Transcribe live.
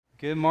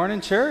Good morning,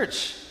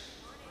 church.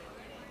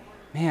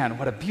 Man,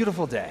 what a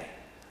beautiful day.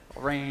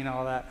 Rain,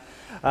 all that.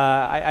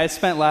 I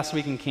spent last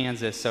week in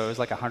Kansas, so it was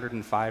like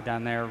 105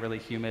 down there, really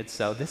humid.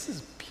 So this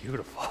is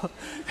beautiful.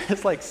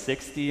 It's like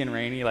 60 and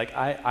rainy.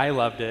 I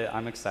loved it.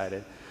 I'm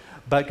excited.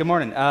 But good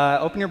morning.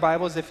 Open your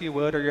Bibles, if you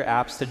would, or your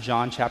apps to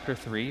John chapter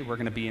 3. We're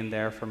going to be in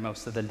there for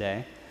most of the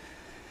day.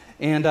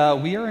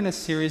 And we are in a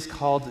series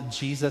called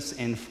Jesus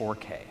in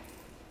 4K.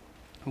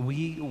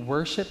 We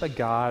worship a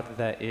God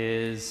that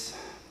is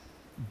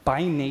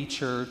by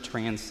nature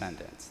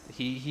transcendent.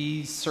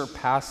 He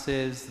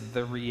surpasses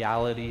the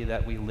reality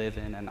that we live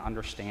in and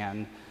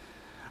understand.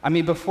 I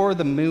mean, before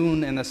the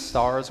moon and the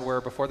stars were,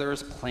 before there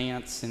was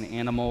plants and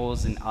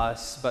animals and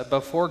us, but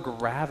before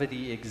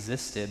gravity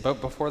existed,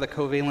 but before the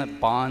covalent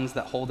bonds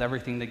that hold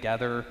everything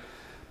together,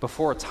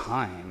 before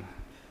time,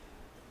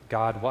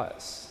 God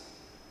was.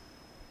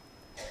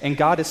 And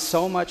God is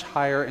so much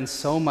higher and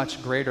so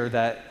much greater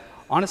that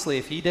honestly,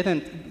 if he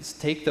didn't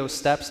take those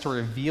steps to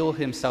reveal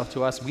himself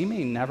to us, we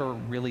may never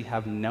really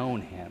have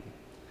known him.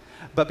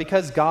 But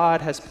because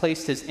God has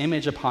placed his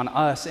image upon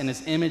us and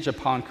his image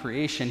upon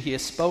creation, he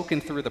has spoken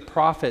through the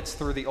prophets,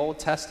 through the Old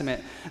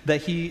Testament,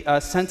 that he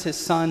sent his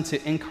son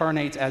to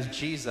incarnate as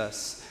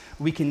Jesus.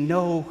 We can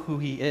know who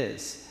he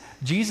is.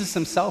 Jesus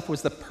himself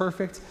was the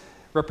perfect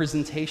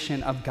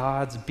representation of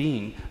God's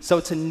being.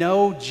 So to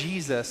know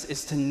Jesus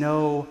is to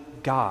know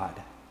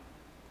God.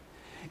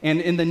 And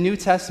in the New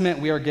Testament,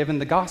 we are given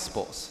the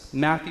Gospels,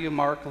 Matthew,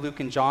 Mark, Luke,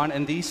 and John,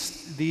 and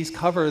these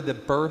cover the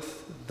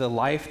birth, the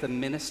life, the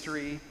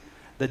ministry,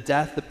 the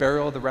death, the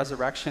burial, the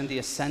resurrection, the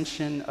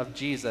ascension of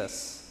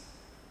Jesus,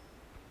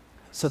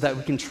 so that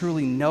we can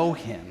truly know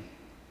him.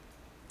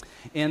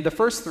 And the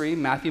first three,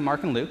 Matthew,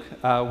 Mark, and Luke,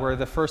 were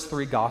the first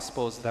three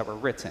Gospels that were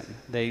written.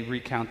 They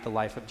recount the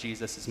life of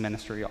Jesus, his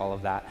ministry, all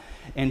of that.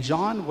 And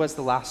John was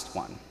the last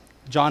one.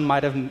 John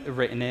might have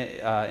written it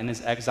in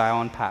his exile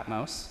on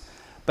Patmos,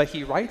 but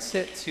he writes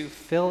it to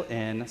fill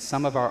in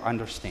some of our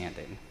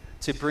understanding,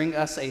 to bring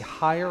us a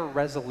higher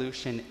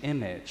resolution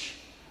image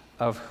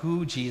of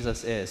who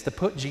Jesus is, to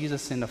put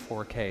Jesus into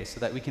 4K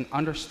so that we can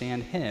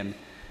understand him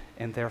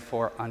and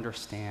therefore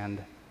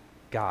understand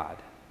God.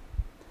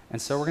 And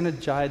so we're going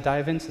to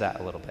dive into that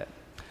a little bit.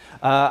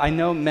 I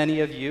know many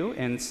of you,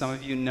 and some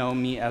of you know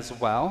me as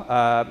well.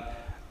 A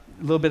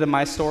little bit of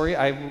my story.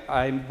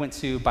 I went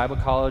to Bible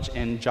college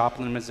in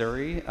Joplin,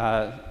 Missouri.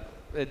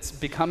 It's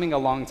becoming a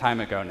long time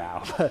ago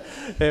now.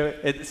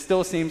 It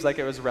still seems like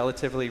it was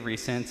relatively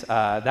recent.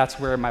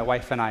 That's where my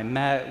wife and I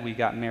met. We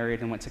got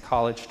married and went to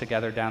college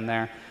together down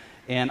there.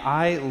 And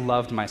I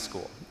loved my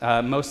school.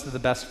 Most of the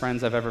best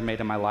friends I've ever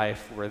made in my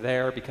life were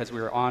there because we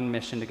were on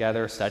mission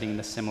together, studying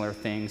the similar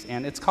things.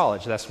 And it's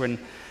college. That's when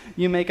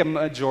you make a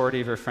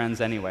majority of your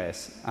friends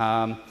anyways.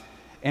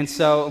 And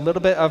so a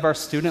little bit of our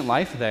student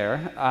life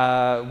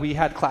there, we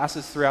had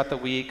classes throughout the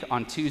week.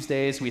 On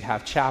Tuesdays, we'd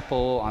have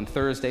chapel. On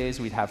Thursdays,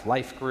 we'd have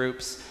life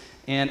groups.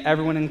 And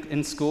everyone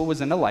in school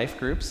was in a life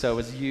group, so it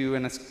was you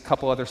and a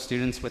couple other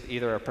students with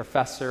either a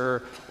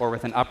professor or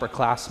with an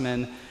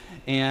upperclassman.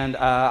 And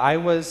I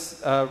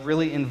was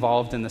really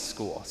involved in the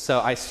school.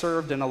 So I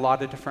served in a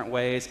lot of different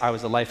ways. I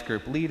was a life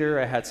group leader.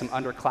 I had some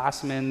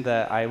underclassmen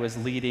that I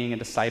was leading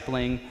and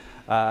discipling.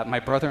 My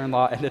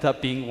brother-in-law ended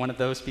up being one of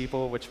those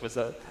people, which was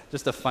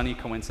just a funny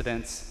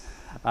coincidence.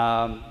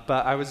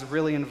 But I was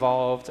really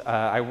involved.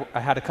 I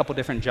had a couple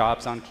different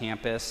jobs on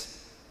campus.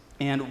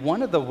 And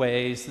one of the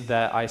ways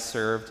that I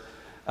served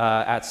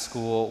at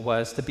school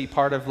was to be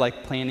part of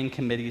planning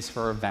committees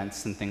for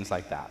events and things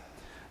like that.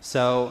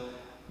 So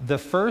the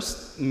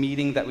first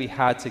meeting that we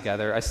had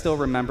together, I still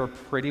remember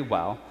pretty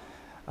well,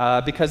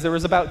 because there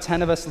was about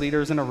 10 of us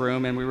leaders in a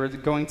room, and we were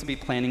going to be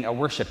planning a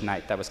worship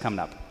night that was coming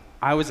up.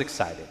 I was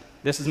excited.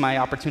 This is my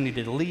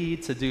opportunity to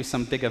lead, to do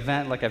some big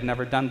event like I've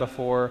never done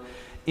before.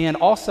 And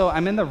also,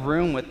 I'm in the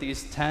room with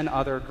these 10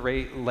 other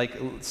great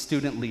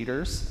student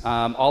leaders,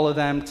 all of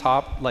them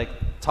top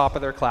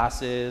of their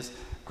classes,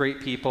 great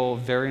people,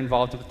 very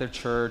involved with their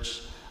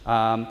church.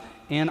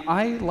 And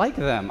I like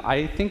them.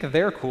 I think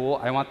they're cool.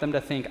 I want them to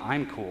think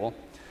I'm cool.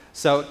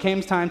 So it came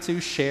time to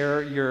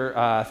share your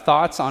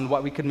thoughts on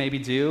what we could maybe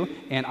do.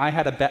 And I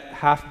had a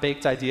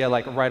half-baked idea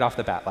right off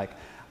the bat.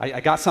 I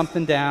got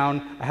something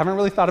down. I haven't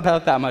really thought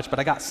about it that much, but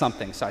I got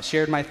something. So I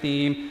shared my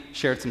theme,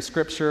 shared some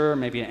scripture,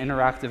 maybe an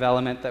interactive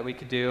element that we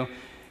could do.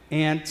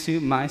 And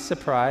to my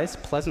surprise,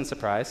 pleasant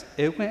surprise,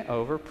 it went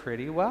over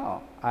pretty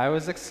well. I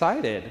was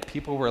excited.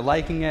 People were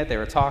liking it. They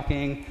were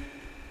talking.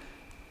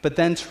 But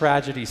then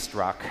tragedy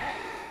struck.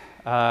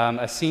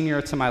 A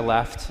senior to my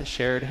left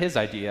shared his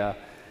idea,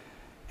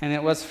 and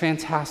it was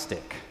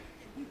fantastic.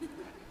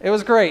 It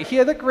was great. He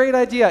had a great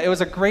idea. It was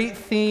a great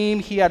theme.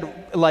 He had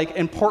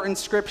important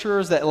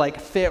scriptures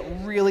that fit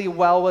really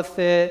well with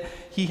it.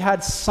 He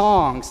had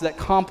songs that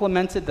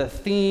complemented the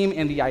theme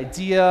and the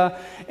idea.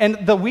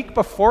 And the week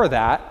before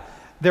that,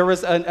 there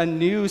was a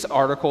news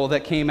article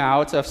that came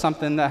out of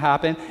something that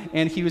happened,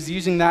 and he was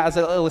using that as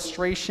an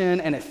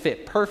illustration, and it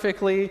fit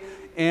perfectly.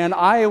 And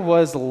I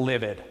was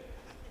livid.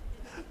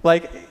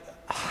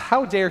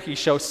 How dare he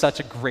show such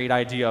a great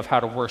idea of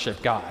how to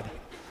worship God?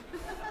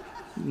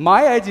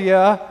 My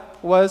idea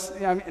was,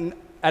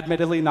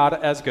 admittedly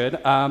not as good.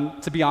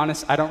 To be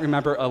honest, I don't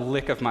remember a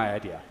lick of my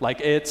idea.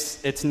 Like,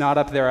 it's not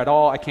up there at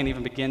all. I can't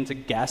even begin to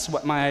guess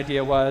what my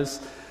idea was,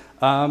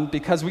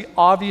 because we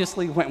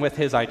obviously went with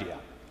his idea.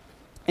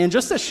 And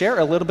just to share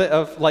a little bit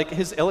of like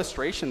his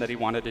illustration that he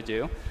wanted to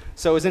do.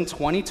 So it was in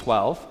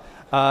 2012.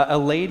 A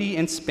lady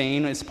in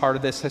Spain is part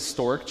of this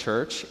historic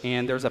church,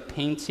 and there's some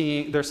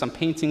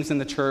paintings in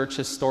the church,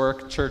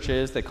 historic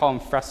churches. They call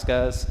them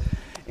frescoes.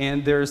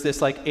 And there's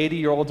this like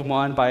 80-year-old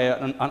one by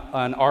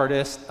an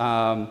artist,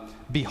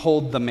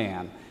 Behold the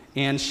Man.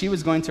 And she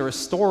was going to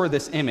restore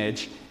this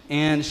image,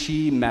 and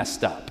she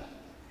messed up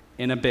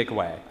in a big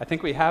way. I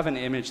think we have an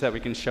image that we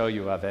can show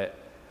you of it.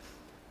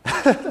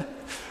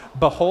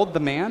 Behold the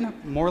Man,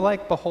 more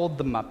like behold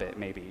the Muppet,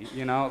 maybe,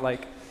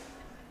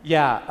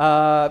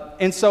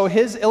 and so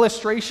his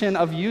illustration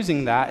of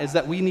using that is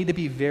that we need to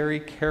be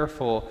very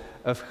careful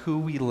of who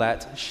we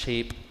let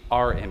shape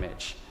our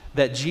image.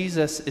 That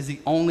Jesus is the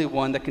only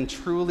one that can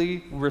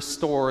truly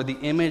restore the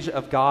image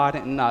of God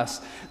in us,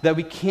 that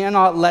we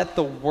cannot let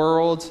the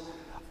world,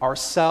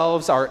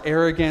 ourselves, our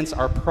arrogance,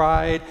 our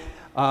pride,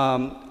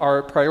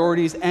 our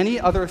priorities, any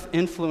other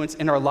influence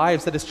in our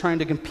lives that is trying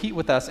to compete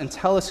with us and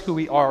tell us who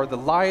we are, the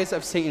lies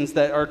of Satan's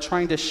that are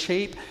trying to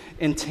shape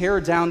and tear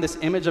down this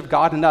image of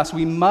God in us,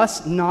 we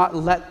must not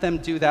let them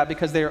do that,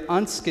 because they are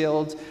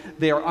unskilled,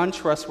 they are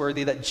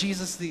untrustworthy, that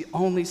Jesus is the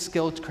only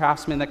skilled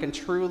craftsman that can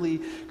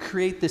truly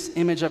create this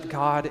image of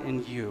God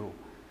in you.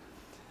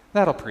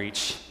 That'll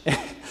preach.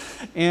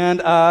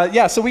 And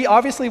so we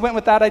obviously went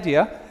with that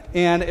idea,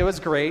 and it was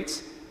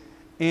great.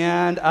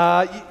 And,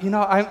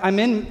 I'm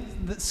in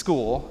the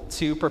school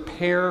to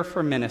prepare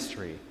for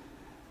ministry,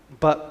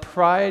 but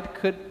pride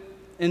could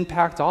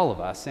impact all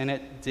of us, and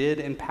it did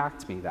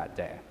impact me that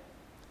day.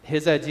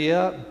 His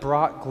idea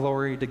brought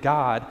glory to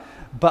God,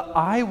 but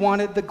I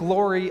wanted the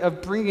glory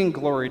of bringing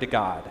glory to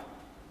God.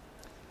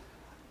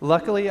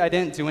 Luckily, I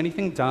didn't do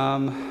anything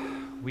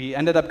dumb. We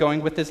ended up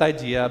going with this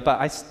idea,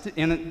 but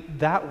and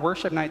that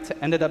worship night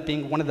ended up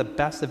being one of the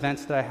best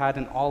events that I had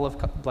in all of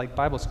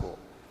Bible school.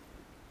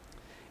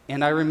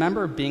 And I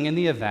remember being in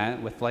the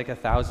event with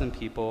 1,000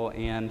 people,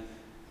 and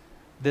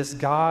this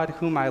God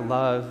whom I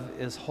love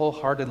is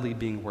wholeheartedly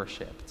being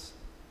worshiped.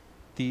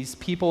 These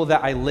people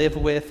that I live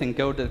with and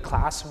go to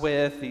class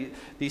with,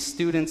 these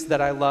students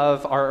that I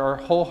love are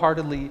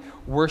wholeheartedly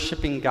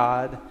worshiping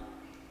God.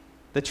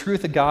 The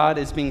truth of God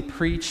is being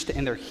preached,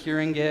 and they're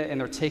hearing it, and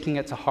they're taking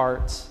it to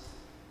heart.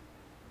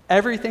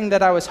 Everything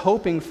that I was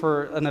hoping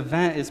for an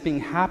event is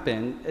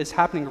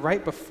happening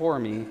right before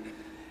me.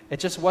 It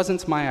just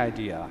wasn't my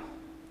idea.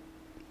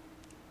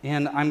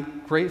 And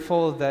I'm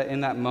grateful that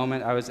in that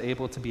moment I was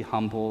able to be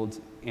humbled,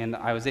 and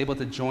I was able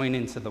to join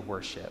into the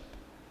worship.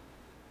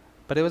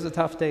 But it was a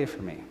tough day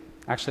for me.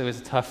 Actually, it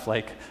was a tough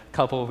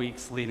couple of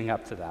weeks leading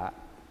up to that.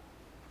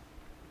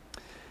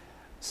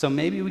 So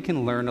maybe we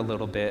can learn a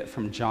little bit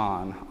from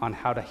John on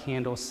how to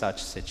handle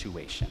such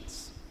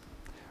situations.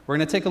 We're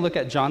going to take a look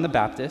at John the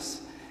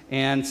Baptist.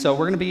 And so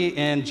we're going to be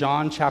in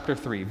John chapter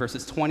 3,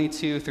 verses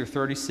 22 through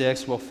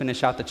 36. We'll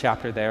finish out the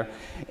chapter there.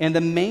 And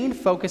the main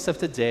focus of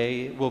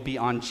today will be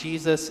on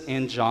Jesus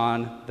and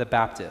John the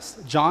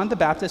Baptist. John the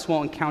Baptist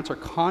will encounter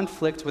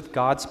conflict with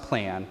God's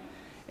plan,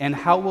 and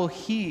how will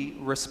he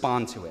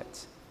respond to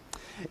it?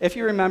 If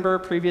you remember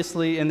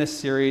previously in this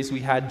series, we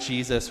had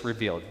Jesus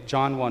revealed,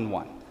 John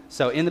 1:1.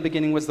 So in the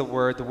beginning was the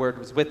Word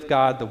was with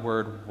God, the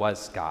Word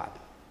was God.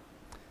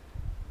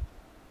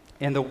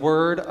 And the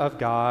Word of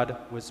God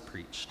was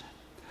preached.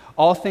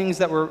 All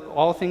things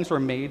were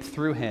made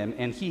through him,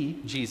 and he,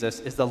 Jesus,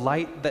 is the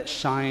light that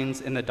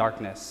shines in the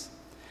darkness.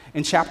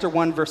 In chapter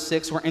 1, verse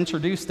 6, we're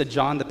introduced to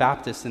John the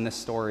Baptist in this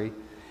story.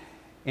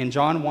 In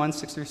John 1,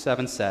 6 through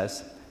 7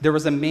 says, there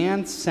was a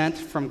man sent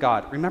from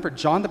God. Remember,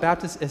 John the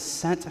Baptist is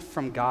sent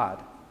from God,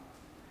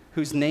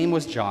 whose name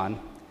was John,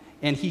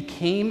 and he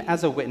came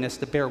as a witness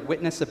to bear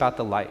witness about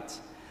the light,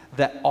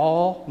 that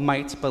all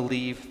might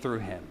believe through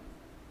him.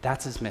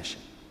 That's his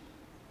mission.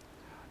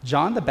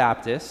 John the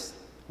Baptist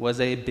was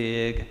a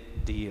big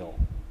deal,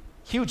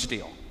 huge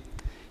deal.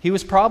 He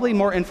was probably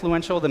more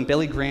influential than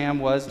Billy Graham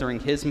was during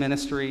his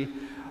ministry.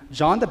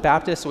 John the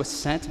Baptist was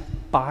sent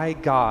by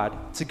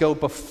God to go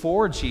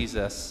before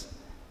Jesus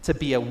to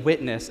be a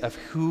witness of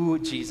who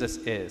Jesus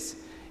is,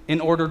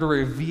 in order to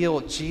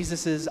reveal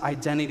Jesus'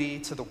 identity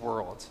to the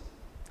world.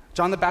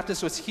 John the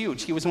Baptist was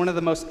huge. He was one of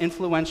the most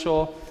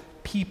influential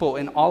people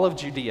in all of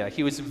Judea.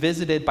 He was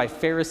visited by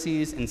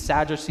Pharisees and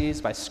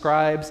Sadducees, by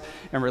scribes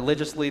and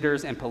religious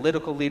leaders and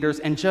political leaders,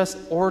 and just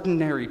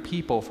ordinary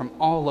people from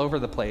all over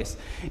the place.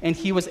 And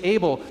he was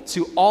able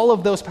to, all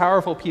of those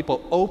powerful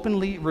people,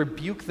 openly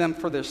rebuke them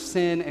for their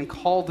sin and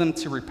call them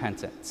to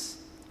repentance.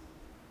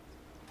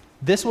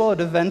 This will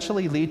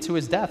eventually lead to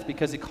his death,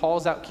 because he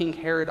calls out King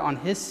Herod on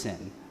his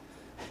sin.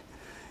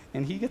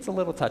 And he gets a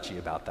little touchy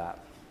about that.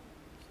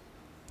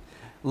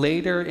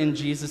 Later in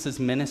Jesus'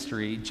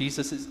 ministry,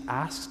 Jesus is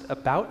asked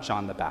about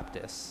John the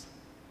Baptist.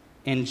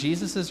 And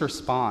Jesus'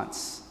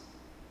 response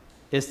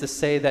is to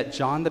say that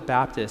John the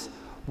Baptist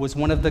was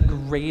one of the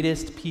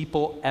greatest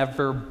people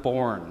ever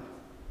born.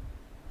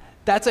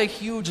 That's a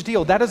huge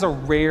deal. That is a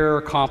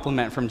rare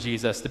compliment from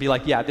Jesus to be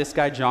like, yeah, this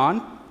guy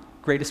John,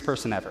 greatest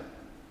person ever.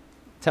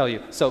 Tell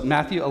you. So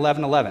Matthew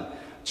 11:11.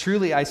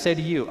 Truly I say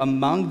to you,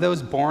 among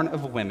those born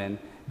of women,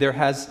 there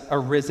has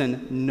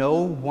arisen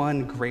no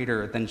one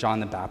greater than John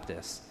the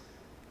Baptist.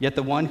 Yet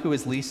the one who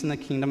is least in the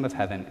kingdom of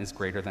heaven is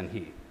greater than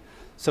he.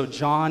 So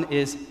John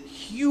is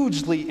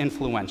hugely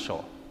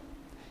influential.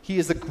 He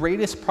is the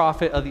greatest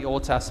prophet of the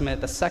Old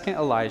Testament, the second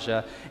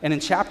Elijah. And in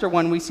chapter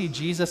 1, we see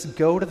Jesus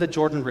go to the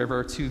Jordan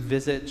River to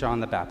visit John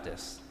the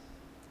Baptist.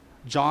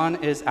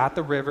 John is at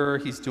the river,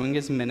 he's doing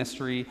his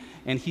ministry,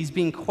 and he's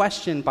being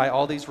questioned by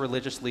all these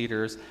religious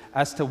leaders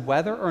as to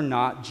whether or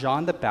not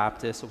John the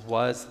Baptist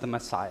was the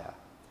Messiah.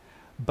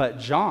 But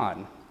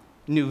John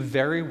knew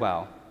very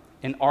well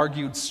and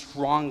argued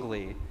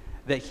strongly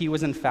that he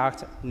was in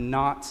fact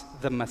not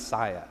the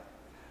Messiah,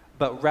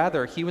 but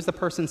rather he was the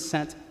person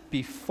sent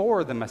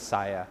before the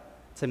Messiah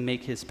to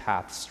make his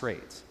path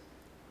straight.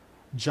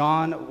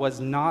 John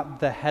was not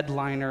the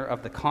headliner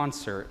of the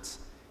concert,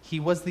 he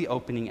was the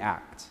opening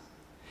act.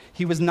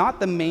 He was not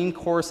the main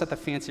course at the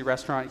fancy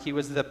restaurant, he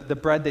was the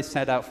bread they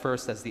set out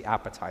first as the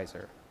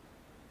appetizer.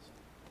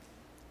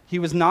 He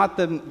was not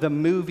the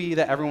movie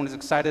that everyone was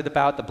excited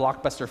about, the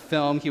blockbuster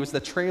film. He was the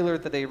trailer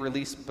that they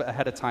released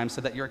ahead of time so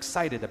that you're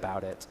excited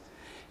about it.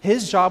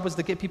 His job was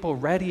to get people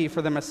ready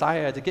for the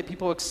Messiah, to get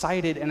people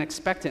excited and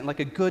expectant like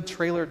a good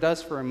trailer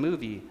does for a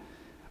movie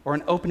or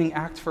an opening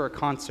act for a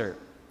concert.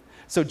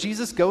 So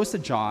Jesus goes to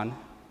John.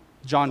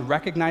 John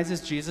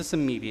recognizes Jesus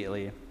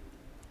immediately,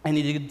 and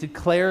he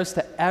declares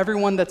to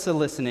everyone that's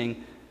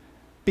listening,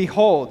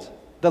 "Behold,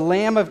 the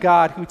Lamb of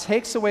God who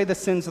takes away the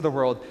sins of the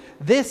world.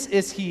 This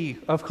is he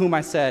of whom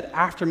I said,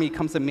 after me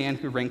comes a man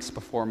who ranks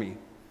before me,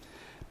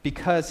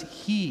 because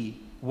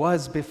he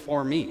was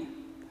before me.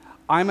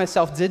 I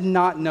myself did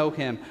not know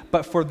him,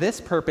 but for this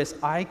purpose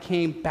I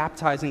came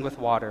baptizing with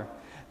water,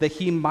 that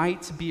he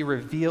might be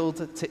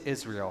revealed to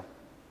Israel."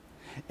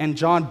 And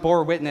John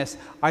bore witness,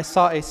 "I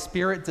saw a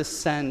spirit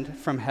descend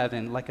from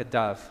heaven like a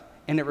dove,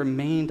 and it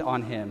remained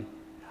on him.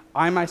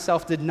 I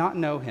myself did not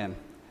know him,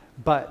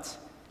 but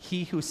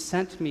he who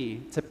sent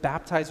me to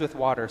baptize with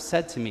water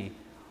said to me,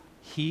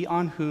 'He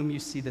on whom you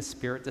see the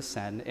Spirit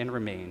descend and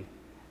remain,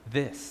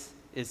 this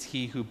is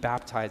he who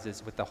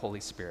baptizes with the Holy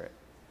Spirit.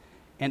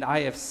 And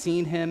I have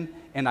seen him,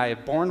 and I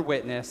have borne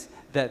witness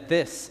that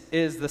this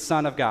is the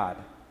Son of God.'"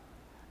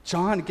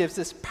 John gives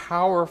this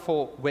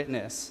powerful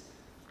witness.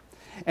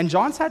 And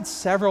John's had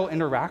several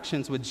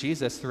interactions with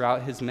Jesus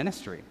throughout his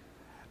ministry.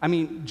 I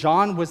mean,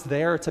 John was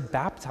there to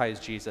baptize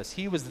Jesus.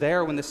 He was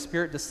there when the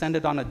Spirit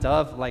descended on a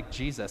dove like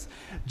Jesus.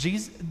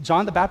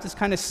 John the Baptist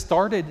kind of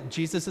started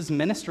Jesus'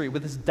 ministry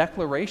with his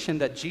declaration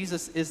that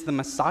Jesus is the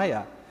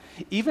Messiah.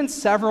 Even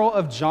several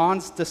of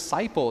John's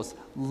disciples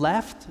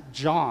left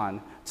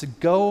John to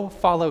go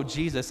follow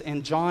Jesus,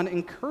 and John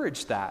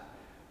encouraged that.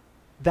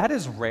 That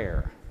is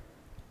rare.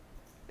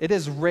 It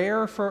is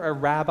rare for a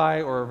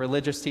rabbi or a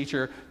religious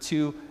teacher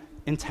to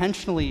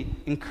intentionally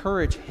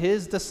encourage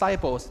his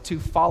disciples to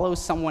follow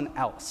someone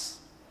else.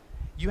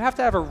 You have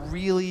to have a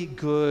really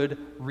good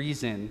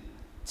reason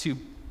to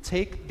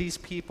take these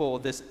people,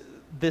 this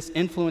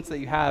influence that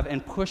you have,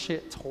 and push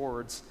it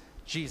towards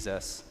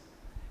Jesus.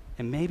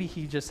 And maybe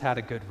he just had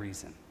a good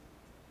reason.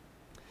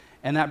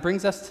 And that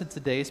brings us to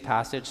today's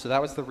passage. So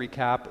that was the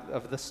recap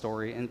of the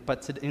story.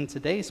 In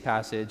today's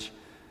passage,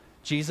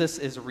 Jesus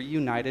is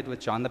reunited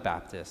with John the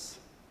Baptist.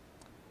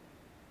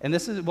 And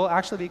this will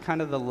actually be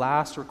kind of the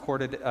last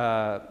recorded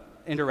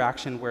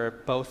interaction where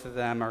both of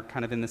them are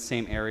kind of in the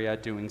same area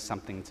doing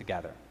something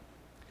together.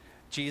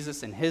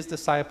 Jesus and his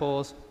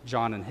disciples,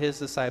 John and his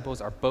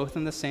disciples are both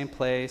in the same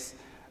place.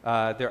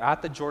 They're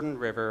at the Jordan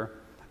River,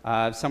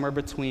 somewhere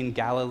between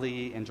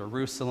Galilee and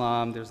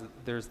Jerusalem.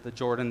 There's the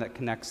Jordan that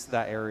connects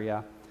that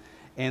area.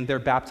 And they're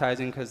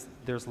baptizing because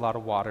there's a lot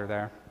of water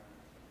there.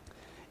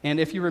 And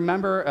if you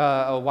remember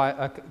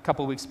a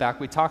couple weeks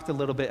back, we talked a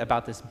little bit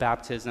about this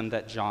baptism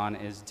that John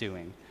is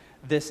doing.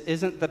 This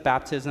isn't the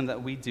baptism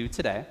that we do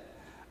today.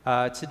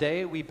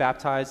 Today, we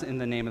baptize in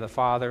the name of the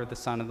Father, the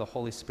Son, and the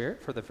Holy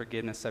Spirit for the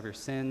forgiveness of your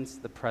sins,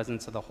 the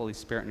presence of the Holy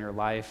Spirit in your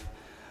life,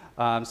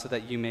 so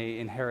that you may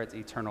inherit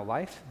eternal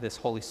life. This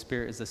Holy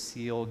Spirit is a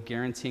seal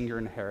guaranteeing your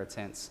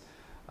inheritance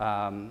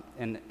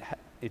and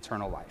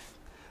eternal life.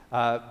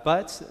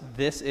 But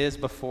this is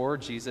before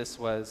Jesus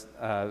was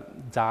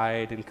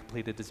died and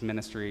completed his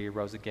ministry,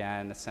 rose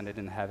again, ascended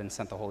into heaven,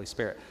 sent the Holy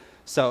Spirit.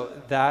 So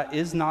that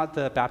is not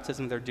the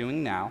baptism they're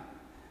doing now.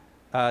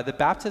 The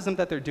baptism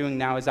that they're doing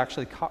now is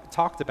actually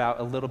talked about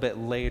a little bit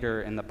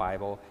later in the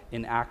Bible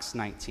in Acts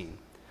 19.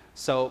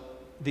 So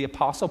the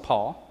Apostle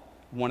Paul,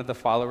 one of the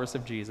followers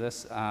of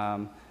Jesus,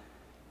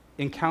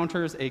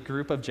 encounters a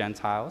group of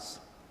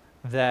Gentiles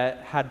that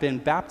had been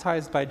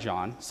baptized by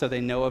John, so they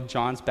know of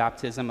John's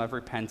baptism of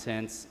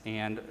repentance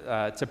and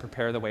to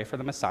prepare the way for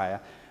the Messiah,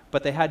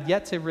 but they had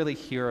yet to really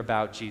hear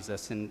about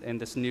Jesus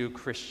and this new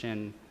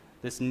Christian,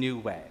 this new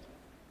way.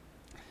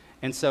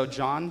 And so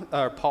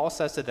Paul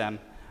says to them,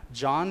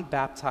 John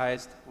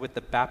baptized with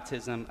the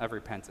baptism of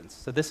repentance.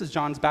 So this is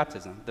John's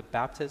baptism, the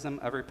baptism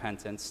of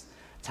repentance,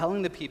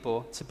 telling the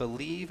people to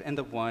believe in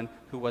the one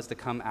who was to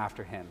come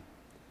after him.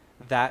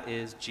 That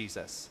is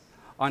Jesus.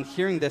 On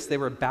hearing this, they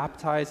were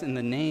baptized in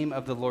the name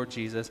of the Lord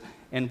Jesus,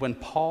 and when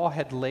Paul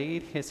had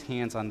laid his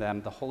hands on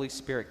them, the Holy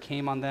Spirit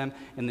came on them,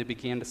 and they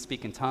began to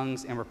speak in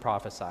tongues and were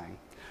prophesying.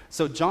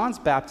 So John's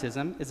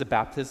baptism is a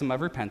baptism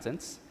of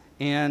repentance,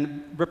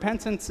 and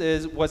repentance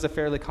was a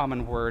fairly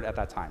common word at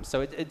that time.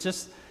 So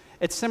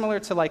it's similar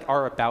to like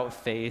our about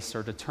face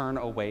or to turn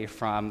away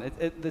from.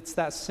 It's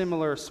that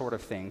similar sort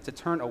of thing, to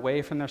turn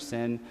away from their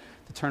sin,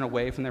 to turn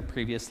away from their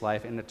previous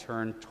life, and to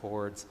turn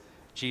towards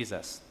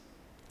Jesus.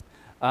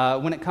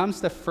 When it comes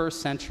to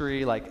first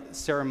century like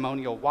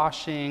ceremonial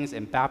washings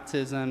and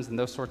baptisms and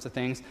those sorts of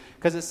things,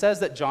 because it says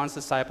that John's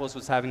disciples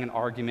was having an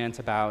argument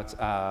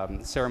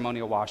about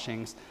ceremonial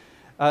washings.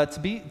 To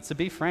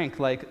be frank,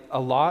 like a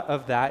lot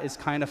of that is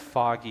kind of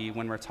foggy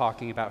when we're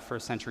talking about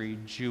first century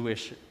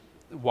Jewish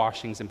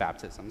washings and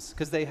baptisms,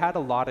 because they had a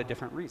lot of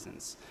different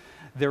reasons.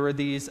 There were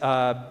these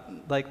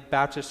like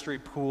baptistry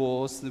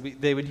pools.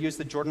 They would use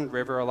the Jordan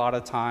River a lot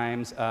of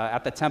times.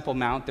 At the Temple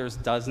Mount, there's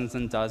dozens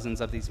and dozens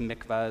of these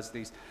mikvahs,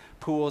 these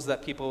pools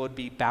that people would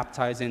be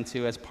baptized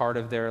into as part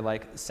of their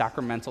like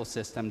sacramental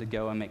system to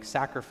go and make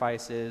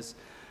sacrifices.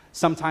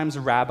 Sometimes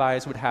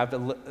rabbis would have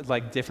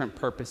like different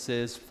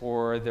purposes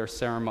for their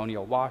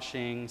ceremonial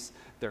washings,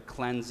 their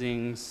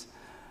cleansings.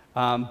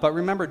 But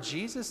remember,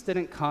 Jesus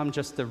didn't come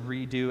just to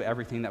redo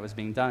everything that was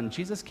being done.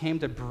 Jesus came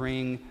to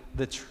bring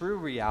the true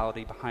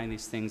reality behind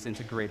these things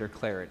into greater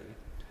clarity.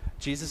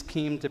 Jesus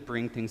came to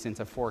bring things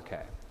into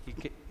 4K,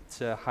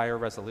 to higher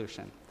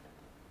resolution.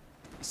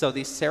 So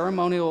these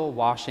ceremonial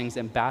washings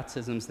and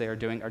baptisms they are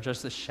doing are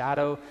just a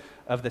shadow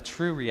of the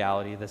true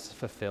reality that's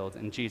fulfilled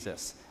in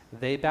Jesus.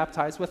 They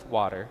baptize with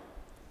water,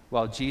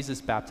 while Jesus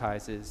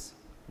baptizes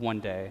one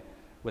day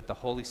with the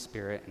Holy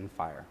Spirit and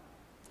fire.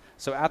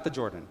 So at the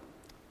Jordan,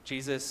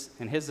 Jesus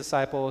and his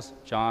disciples,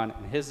 John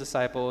and his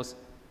disciples,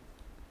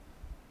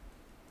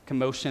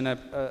 commotion of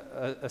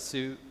a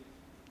suit.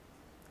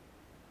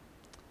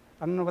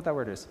 I don't know what that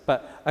word is,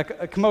 but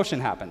a commotion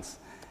happens.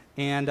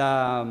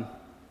 And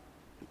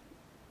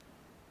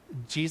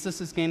Jesus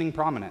is gaining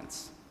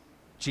prominence.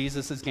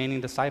 Jesus is gaining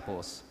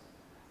disciples.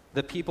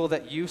 The people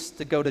that used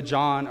to go to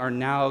John are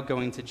now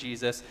going to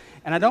Jesus.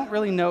 And I don't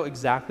really know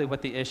exactly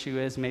what the issue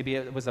is. Maybe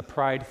it was a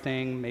pride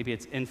thing. Maybe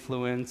it's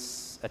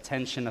influence,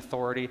 attention,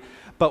 authority.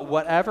 But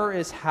whatever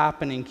is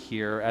happening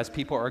here as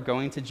people are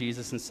going to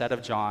Jesus instead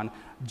of John,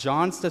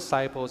 John's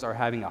disciples are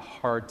having a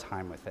hard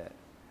time with it.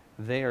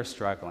 They are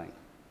struggling.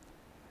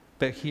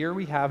 But here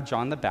we have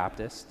John the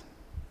Baptist,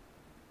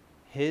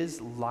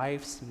 his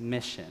life's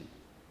mission.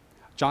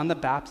 John the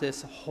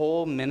Baptist's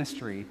whole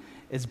ministry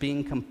is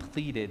being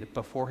completed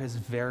before his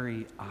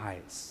very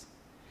eyes.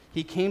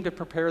 He came to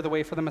prepare the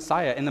way for the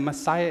Messiah, and the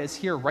Messiah is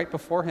here right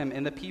before him,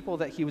 and the people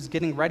that he was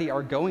getting ready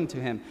are going to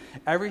him.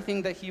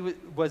 Everything that he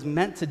was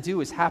meant to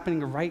do is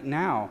happening right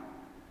now.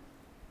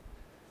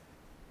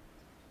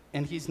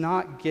 And he's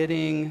not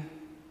getting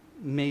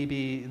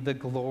maybe the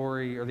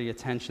glory or the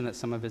attention that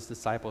some of his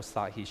disciples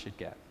thought he should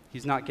get.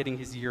 He's not getting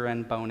his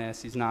year-end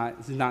bonus. He's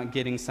not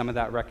getting some of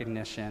that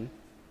recognition.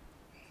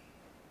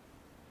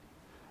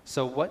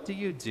 So what do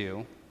you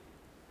do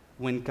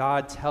when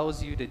God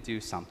tells you to do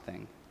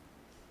something?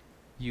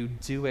 You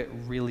do it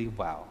really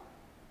well,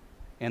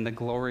 and the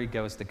glory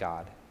goes to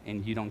God,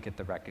 and you don't get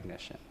the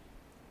recognition.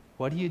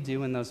 What do you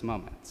do in those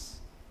moments?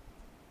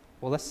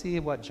 Well, let's see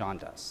what John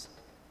does.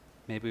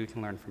 Maybe we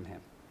can learn from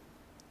him.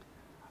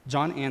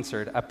 John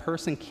answered, "A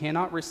person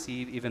cannot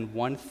receive even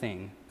one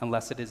thing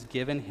unless it is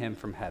given him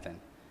from heaven.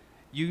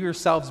 You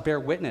yourselves bear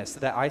witness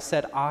that I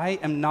said, I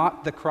am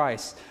not the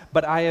Christ,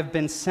 but I have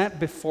been sent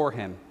before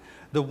him.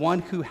 The one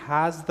who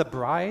has the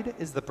bride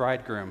is the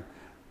bridegroom.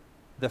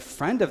 The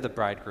friend of the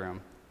bridegroom,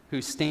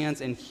 who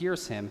stands and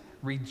hears him,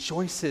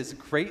 rejoices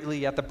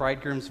greatly at the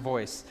bridegroom's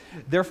voice.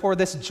 Therefore,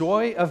 this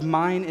joy of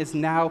mine is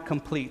now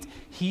complete.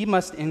 He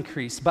must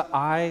increase, but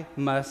I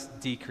must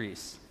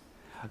decrease."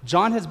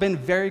 John has been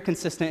very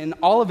consistent in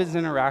all of his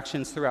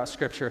interactions throughout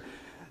Scripture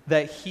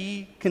that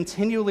he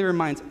continually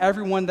reminds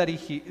everyone that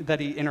he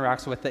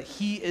interacts with that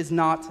he is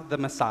not the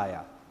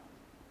Messiah.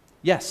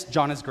 Yes,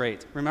 John is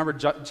great. Remember,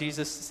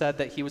 Jesus said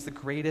that he was the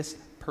greatest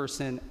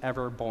person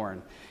ever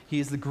born.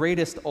 He is the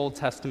greatest Old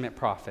Testament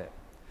prophet.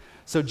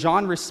 So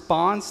John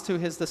responds to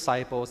his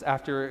disciples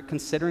after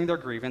considering their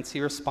grievance.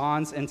 He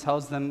responds and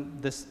tells them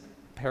this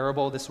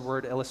parable, this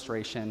word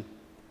illustration.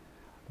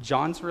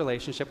 John's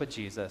relationship with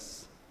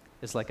Jesus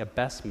is like a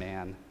best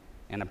man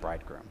and a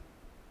bridegroom.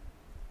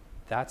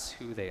 That's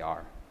who they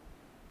are.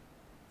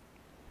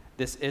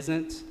 This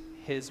isn't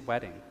his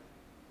wedding.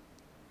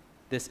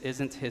 This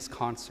isn't his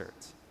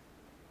concert.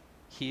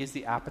 He is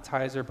the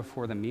appetizer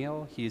before the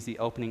meal. He is the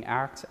opening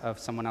act of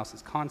someone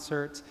else's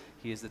concert.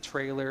 He is the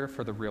trailer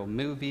for the real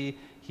movie.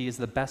 He is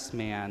the best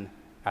man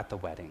at the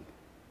wedding.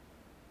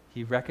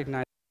 He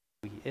recognizes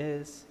who he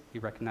is. He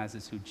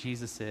recognizes who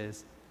Jesus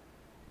is,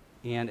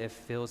 and it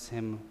fills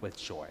him with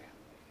joy.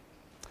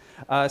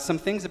 Some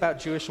things about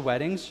Jewish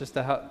weddings, just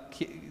to help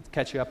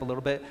catch you up a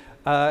little bit,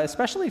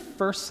 especially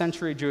first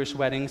century Jewish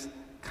weddings,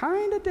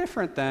 kind of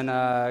different than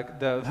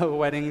the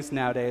weddings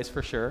nowadays,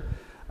 for sure.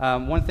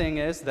 One thing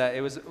is that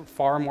it was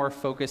far more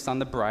focused on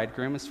the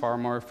bridegroom, it's far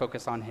more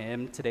focused on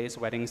him. Today's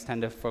weddings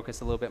tend to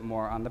focus a little bit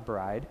more on the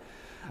bride.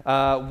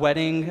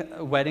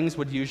 Weddings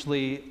would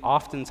usually,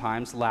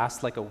 oftentimes,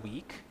 last like a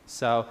week,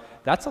 so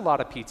that's a lot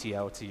of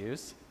PTO to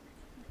use.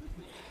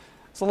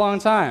 It's a long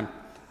time.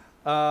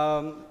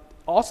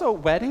 Also,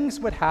 weddings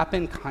would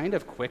happen kind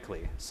of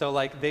quickly, so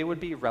like they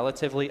would be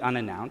relatively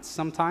unannounced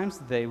sometimes.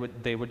 They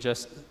would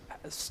just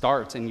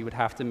start, and you would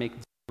have to make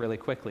really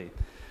quickly.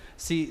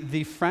 See,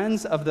 the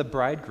friends of the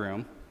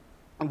bridegroom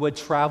would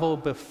travel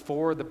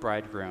before the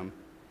bridegroom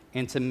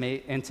and to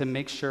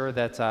make sure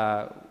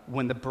that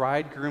when the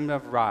bridegroom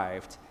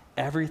arrived,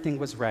 everything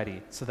was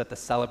ready so that the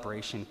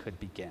celebration could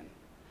begin.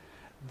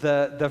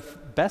 The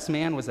best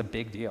man was a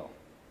big deal.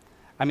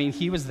 I mean,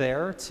 he was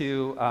there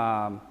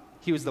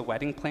he was the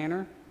wedding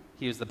planner,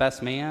 he was the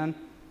best man,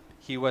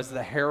 he was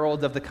the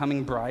herald of the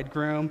coming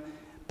bridegroom,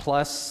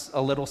 plus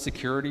a little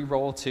security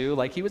role too.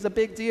 Like, he was a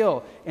big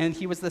deal, and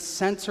he was the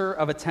center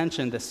of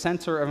attention, the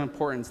center of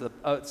importance,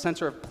 the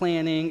center of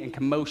planning and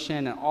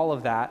commotion and all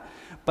of that.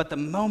 But the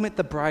moment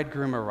the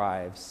bridegroom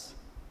arrives,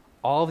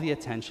 all of the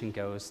attention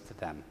goes to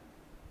them.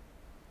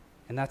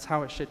 And that's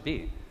how it should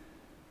be.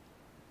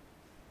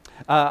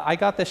 I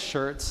got this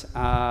shirt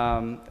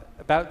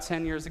about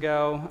 10 years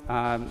ago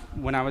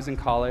when I was in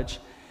college.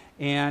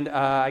 And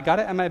I got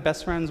it at my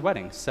best friend's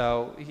wedding.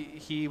 So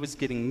he was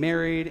getting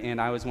married, and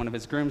I was one of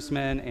his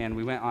groomsmen, and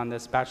we went on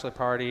this bachelor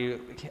party.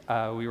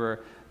 We were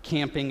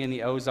camping in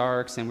the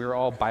Ozarks, and we were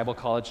all Bible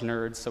college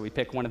nerds, so we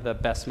picked one of the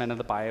best men of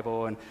the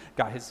Bible and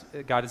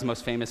got his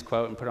most famous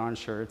quote and put it on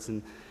shirts,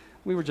 and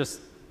we were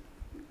just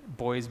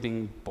boys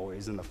being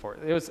boys in the fort.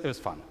 It was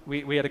fun.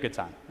 We had a good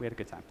time.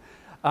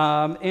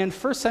 And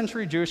first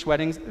century Jewish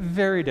weddings,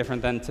 very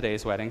different than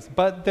today's weddings,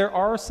 but there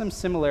are some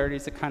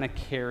similarities that kind of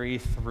carry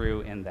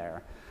through in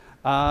there.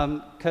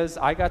 Because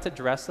I got to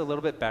dress a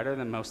little bit better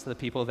than most of the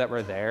people that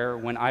were there.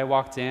 When I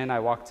walked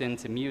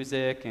into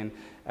music, and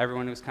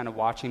everyone was kind of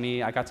watching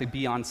me. I got to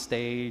be on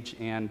stage,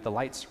 and the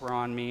lights were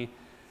on me.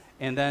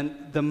 And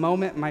then the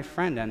moment my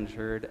friend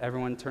entered,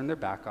 everyone turned their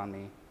back on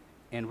me,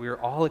 and we were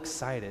all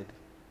excited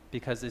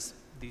because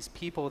these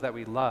people that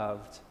we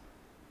loved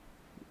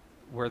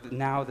were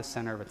now the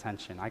center of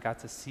attention. I got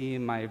to see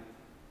my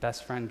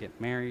best friend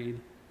get married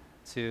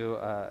to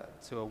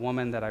a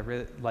woman that I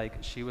really like.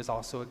 She was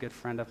also a good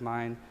friend of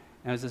mine,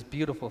 and it was this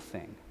beautiful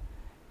thing.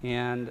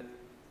 And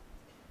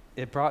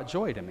it brought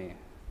joy to me.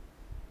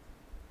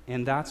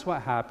 And that's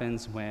what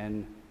happens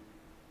when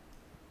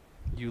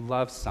you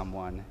love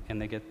someone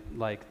and they get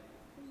like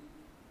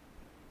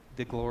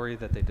the glory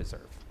that they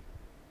deserve.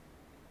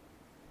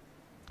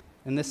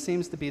 And this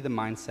seems to be the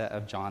mindset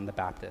of John the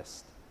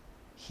Baptist.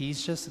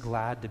 He's just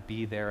glad to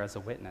be there as a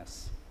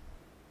witness,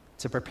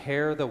 to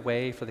prepare the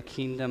way for the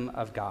kingdom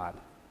of God.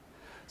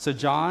 So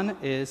John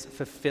is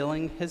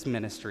fulfilling his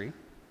ministry.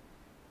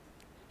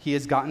 He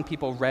has gotten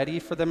people ready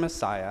for the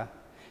Messiah.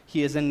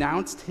 He has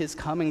announced his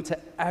coming to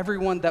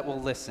everyone that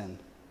will listen.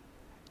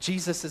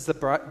 Jesus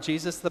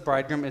the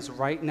bridegroom is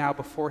right now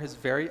before his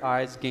very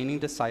eyes gaining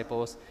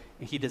disciples,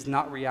 and he does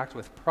not react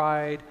with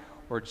pride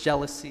or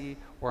jealousy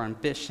or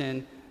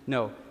ambition.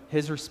 No,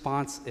 his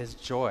response is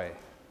joy.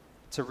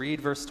 To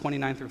read verse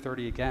 29 through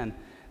 30 again.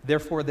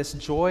 Therefore, this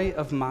joy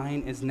of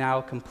mine is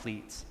now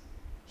complete.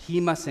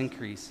 He must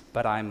increase,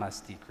 but I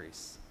must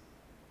decrease.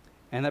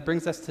 And that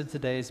brings us to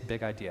today's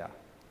big idea.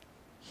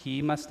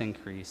 He must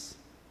increase,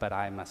 but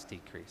I must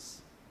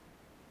decrease.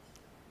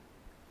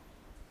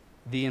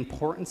 The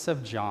importance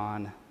of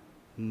John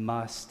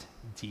must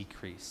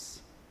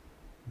decrease.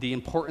 The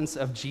importance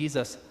of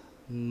Jesus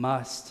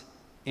must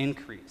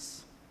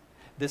increase.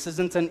 This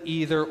isn't an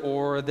either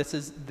or,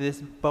 this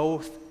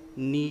both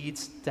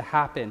needs to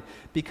happen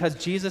because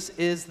Jesus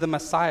is the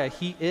Messiah.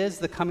 He is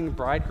the coming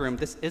bridegroom.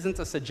 This isn't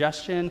a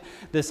suggestion.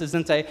 This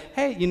isn't a,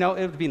 hey, it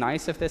would be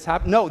nice if this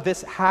happened. No,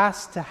 this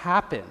has to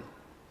happen.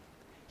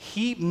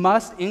 He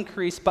must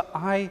increase, but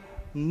I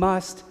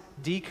must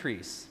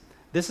decrease.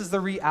 This is the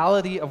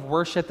reality of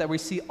worship that we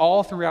see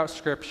all throughout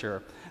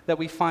Scripture, that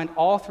we find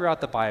all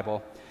throughout the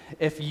Bible.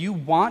 If you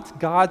want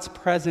God's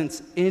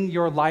presence in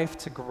your life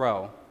to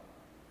grow,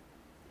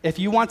 if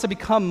you want to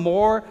become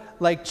more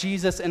like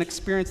Jesus and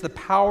experience the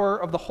power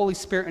of the Holy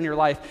Spirit in your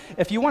life,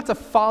 if you want to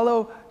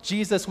follow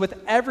Jesus with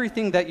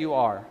everything that you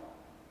are,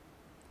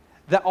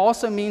 that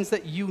also means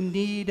that you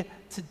need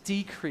to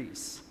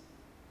decrease.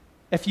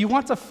 If you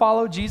want to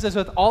follow Jesus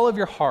with all of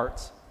your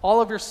heart,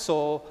 all of your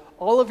soul,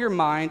 all of your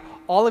mind,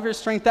 all of your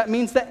strength, that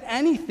means that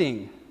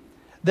anything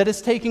that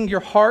is taking your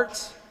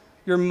heart,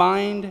 your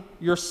mind,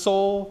 your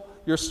soul,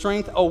 your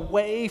strength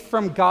away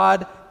from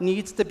God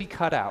needs to be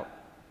cut out.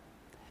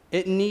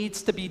 It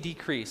needs to be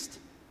decreased.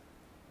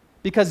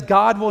 Because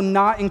God will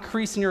not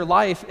increase in your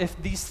life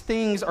if these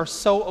things are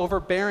so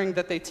overbearing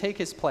that they take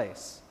his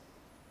place.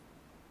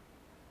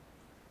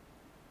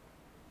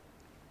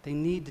 They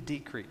need to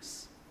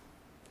decrease.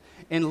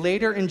 And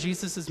later in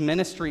Jesus'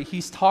 ministry,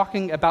 he's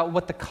talking about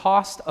what the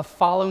cost of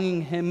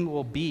following him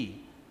will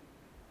be.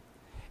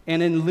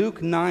 And in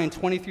Luke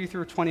 9:23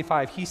 through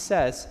 25, he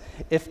says,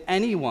 "If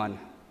anyone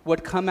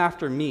would come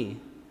after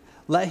me,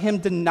 let him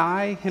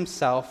deny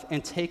himself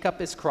and take up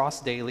his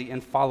cross daily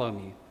and follow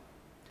me.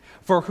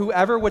 For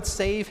whoever would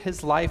save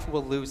his life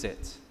will lose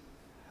it.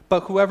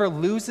 But whoever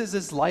loses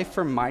his life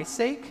for my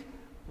sake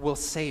will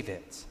save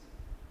it.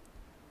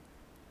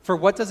 For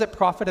what does it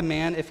profit a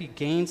man if he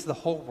gains the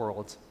whole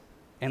world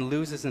and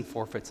loses and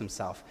forfeits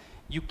himself?"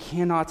 You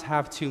cannot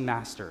have two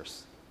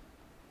masters.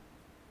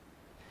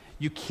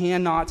 You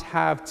cannot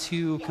have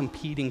two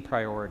competing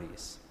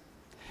priorities.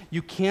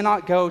 You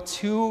cannot go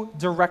two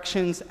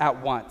directions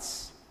at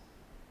once.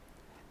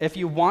 If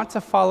you want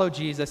to follow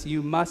Jesus,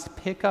 you must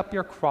pick up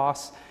your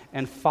cross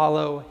and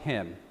follow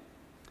him.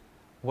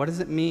 What does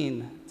it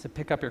mean to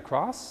pick up your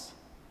cross?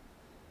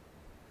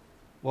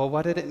 Well,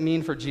 what did it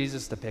mean for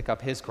Jesus to pick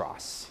up his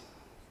cross?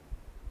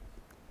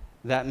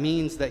 That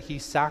means that he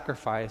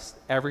sacrificed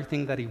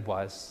everything that he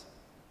was,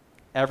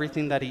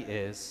 everything that he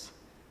is,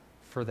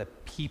 for the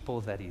people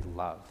that he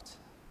loved.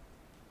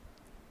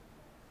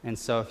 And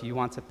so if you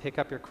want to pick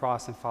up your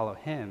cross and follow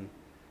him,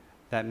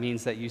 that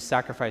means that you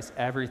sacrifice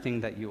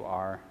everything that you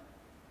are,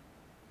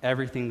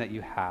 everything that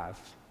you have,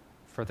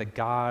 for the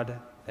God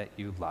that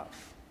you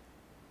love.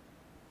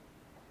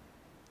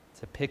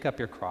 To pick up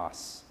your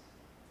cross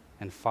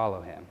and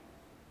follow him.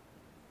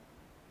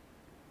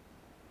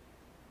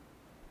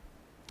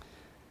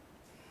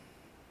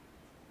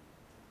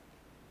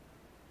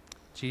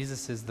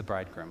 Jesus is the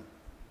bridegroom.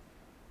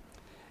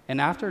 And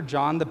after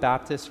John the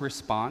Baptist's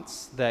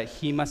response that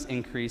he must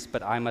increase,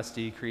 but I must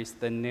decrease,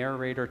 the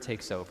narrator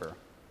takes over.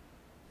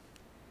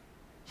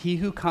 He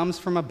who comes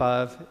from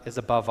above is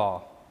above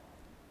all.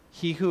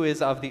 He who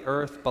is of the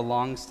earth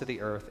belongs to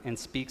the earth and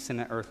speaks in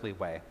an earthly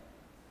way.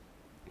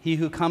 He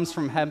who comes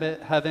from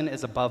heaven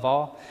is above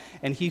all,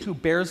 and he who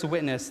bears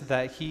witness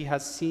that he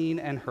has seen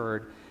and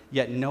heard,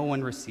 yet no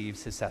one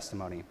receives his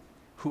testimony.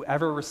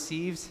 Whoever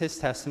receives his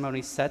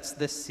testimony sets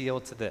this seal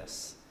to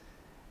this,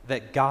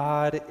 that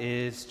God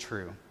is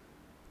true.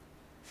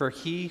 For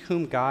he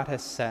whom God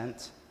has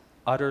sent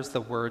utters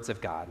the words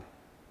of God.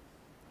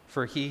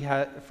 For he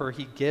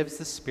gives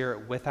the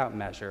Spirit without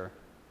measure.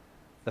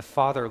 The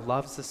Father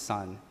loves the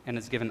Son and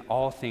has given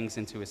all things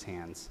into his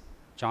hands.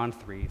 John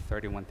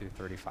 3:31 through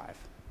 35.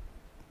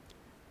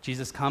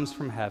 Jesus comes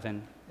from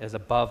heaven, is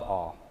above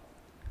all.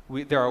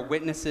 There are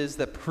witnesses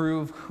that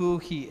prove who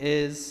he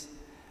is,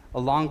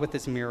 along with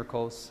his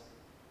miracles.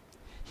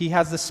 He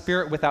has the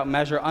Spirit without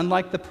measure.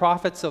 Unlike the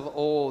prophets of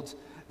old,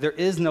 there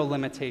is no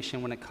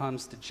limitation when it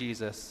comes to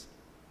Jesus.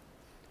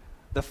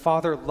 The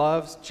Father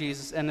loves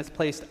Jesus and has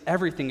placed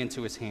everything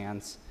into his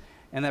hands.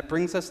 And that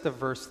brings us to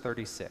verse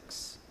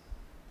 36.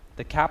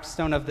 The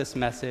capstone of this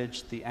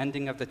message, the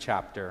ending of the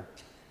chapter.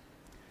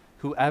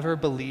 Whoever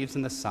believes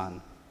in the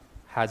Son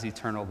has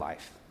eternal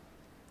life.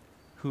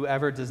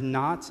 Whoever does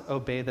not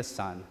obey the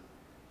Son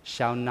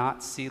shall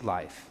not see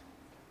life,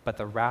 but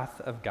the wrath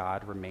of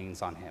God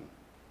remains on him.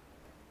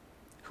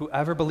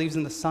 Whoever believes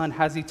in the Son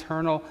has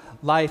eternal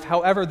life.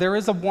 However, there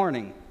is a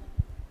warning.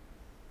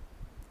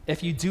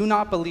 If you do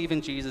not believe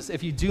in Jesus,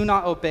 if you do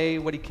not obey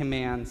what he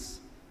commands,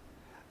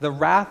 the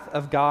wrath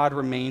of God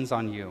remains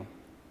on you.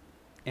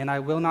 And I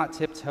will not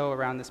tiptoe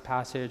around this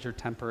passage or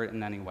temper it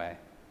in any way.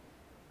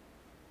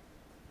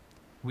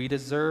 We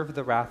deserve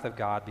the wrath of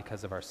God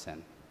because of our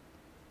sin.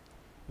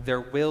 There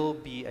will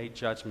be a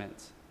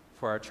judgment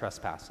for our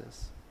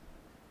trespasses.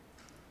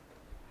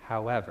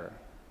 However,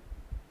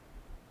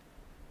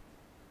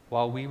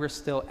 while we were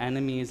still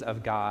enemies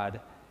of God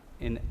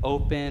in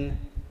open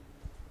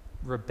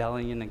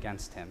rebellion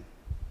against him,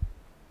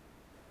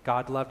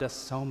 God loved us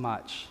so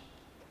much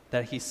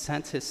that he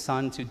sent his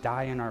Son to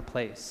die in our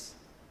place.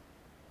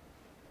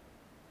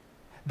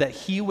 That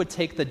he would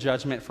take the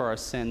judgment for our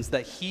sins,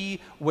 that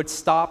he would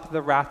stop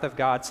the wrath of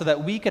God so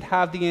that we could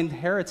have the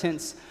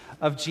inheritance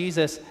of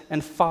Jesus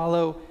and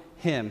follow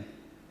him.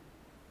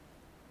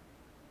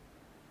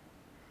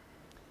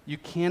 You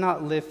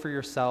cannot live for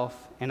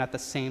yourself and at the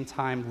same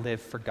time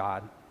live for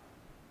God.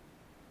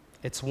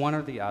 It's one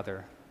or the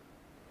other.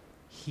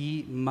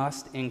 He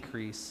must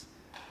increase,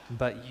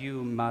 but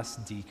you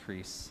must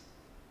decrease.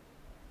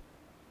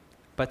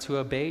 But to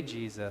obey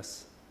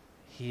Jesus,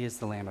 he is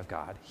the Lamb of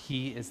God.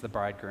 He is the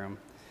bridegroom.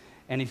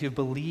 And if you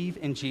believe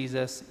in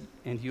Jesus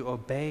and you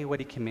obey what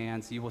he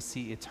commands, you will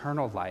see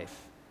eternal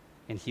life,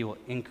 and he will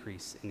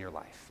increase in your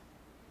life.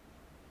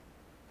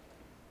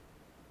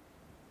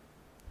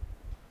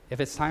 If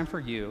it's time for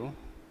you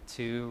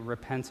to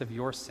repent of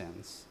your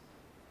sins,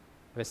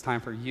 if it's time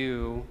for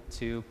you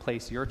to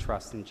place your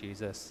trust in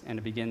Jesus and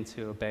to begin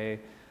to obey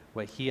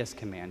what he has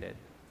commanded,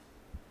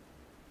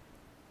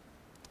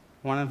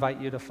 I want to invite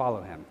you to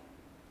follow him,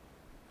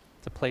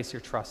 to place your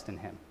trust in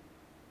him.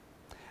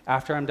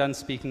 After I'm done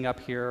speaking up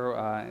here,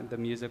 the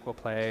music will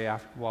play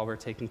while we're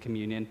taking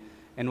communion,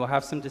 and we'll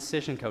have some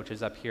decision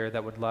coaches up here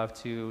that would love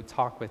to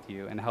talk with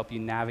you and help you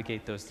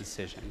navigate those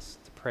decisions,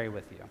 to pray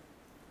with you.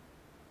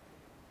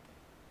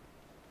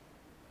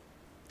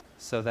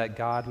 so that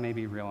God may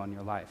be real in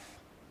your life.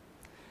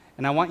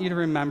 And I want you to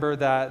remember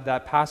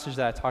that passage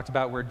that I talked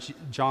about where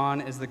John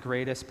is the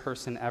greatest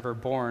person ever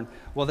born.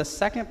 Well, the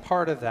second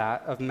part of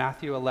that, of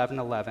Matthew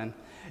 11:11,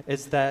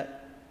 is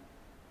that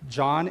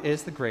John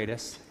is the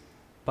greatest,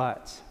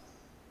 but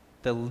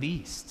the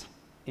least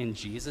in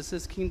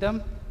Jesus'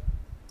 kingdom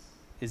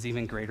is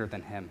even greater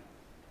than him.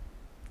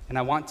 And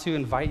I want to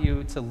invite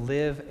you to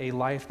live a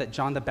life that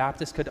John the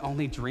Baptist could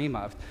only dream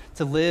of,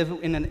 to live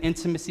in an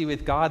intimacy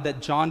with God that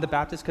John the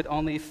Baptist could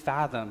only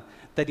fathom,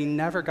 that he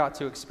never got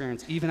to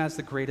experience, even as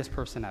the greatest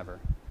person ever.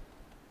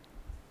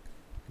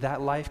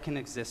 That life can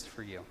exist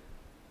for you.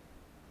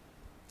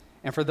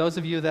 And for those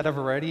of you that have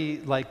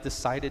already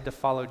decided to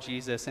follow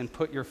Jesus and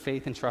put your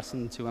faith and trust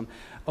into him,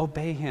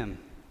 obey him.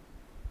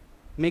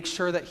 Make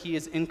sure that he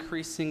is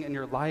increasing in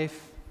your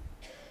life,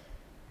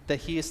 that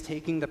he is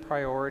taking the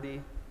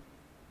priority.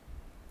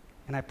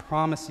 And I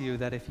promise you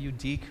that if you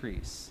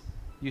decrease,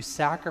 you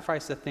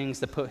sacrifice the things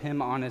to put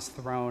him on his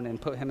throne and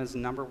put him as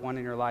number one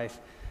in your life,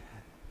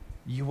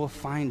 you will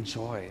find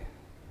joy.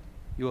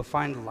 You will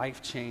find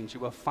life change.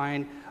 You will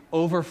find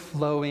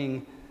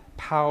overflowing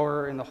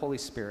power in the Holy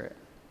Spirit.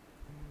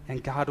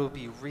 And God will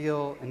be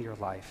real in your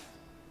life.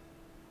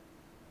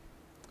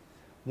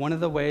 One of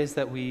the ways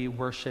that we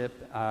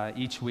worship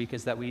each week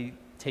is that we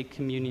take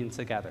communion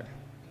together.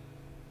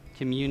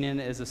 Communion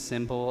is a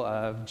symbol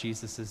of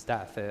Jesus'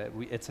 death.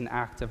 It's an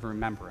act of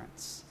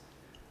remembrance.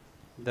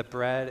 The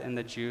bread and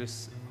the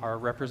juice are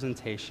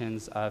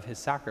representations of his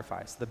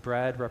sacrifice. The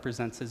bread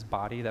represents his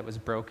body that was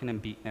broken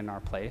and beaten in our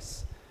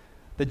place.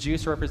 The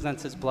juice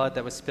represents his blood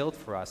that was spilled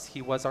for us.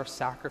 He was our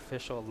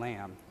sacrificial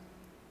lamb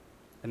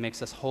that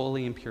makes us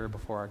holy and pure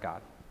before our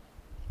God.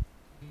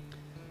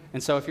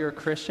 And so if you're a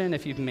Christian,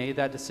 if you've made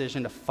that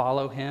decision to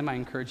follow him, I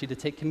encourage you to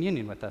take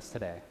communion with us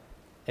today.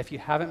 If you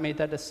haven't made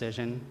that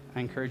decision,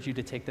 I encourage you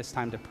to take this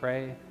time to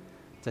pray,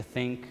 to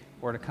think,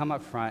 or to come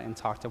up front and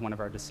talk to one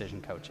of our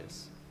decision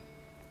coaches.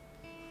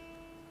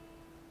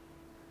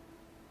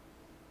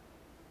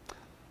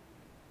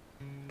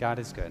 God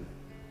is good.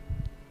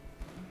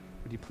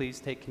 Would you please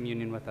take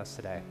communion with us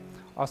today?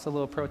 Also, a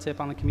little pro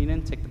tip on the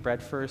communion, take the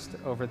bread first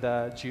over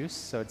the juice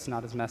so it's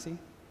not as messy. It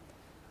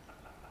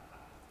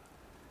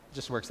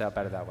just works out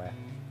better that way.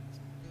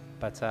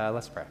 But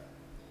let's pray.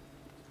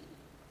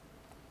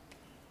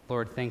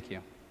 Lord, thank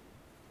you.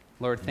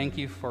 Lord, thank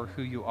you for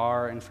who you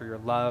are and for your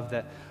love,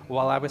 that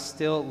while I was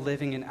still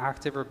living in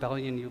active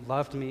rebellion, you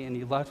loved me, and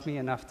you loved me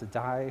enough to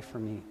die for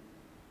me.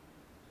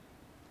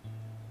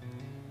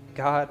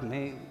 God,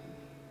 may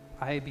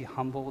I be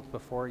humbled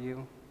before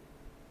you.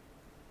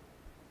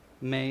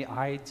 May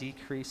I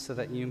decrease so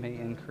that you may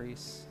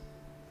increase.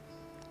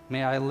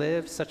 May I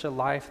live such a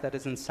life that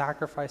is in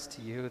sacrifice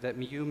to you, that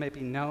you may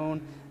be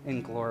known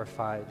and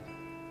glorified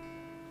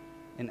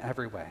in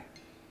every way.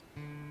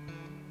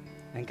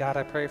 And God,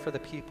 I pray for the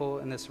people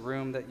in this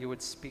room that you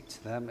would speak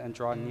to them and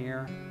draw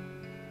near,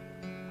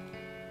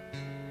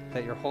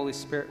 that your Holy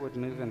Spirit would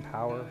move in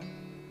power,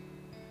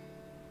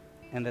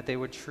 and that they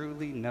would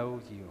truly know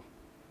you.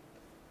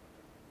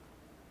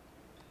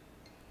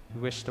 We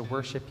wish to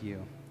worship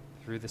you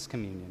through this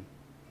communion.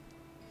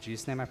 In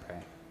Jesus' name I pray.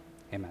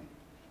 Amen.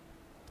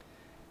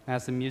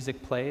 As the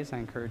music plays, I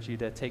encourage you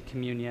to take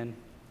communion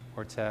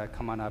or to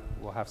come on up.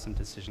 We'll have some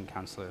decision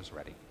counselors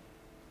ready.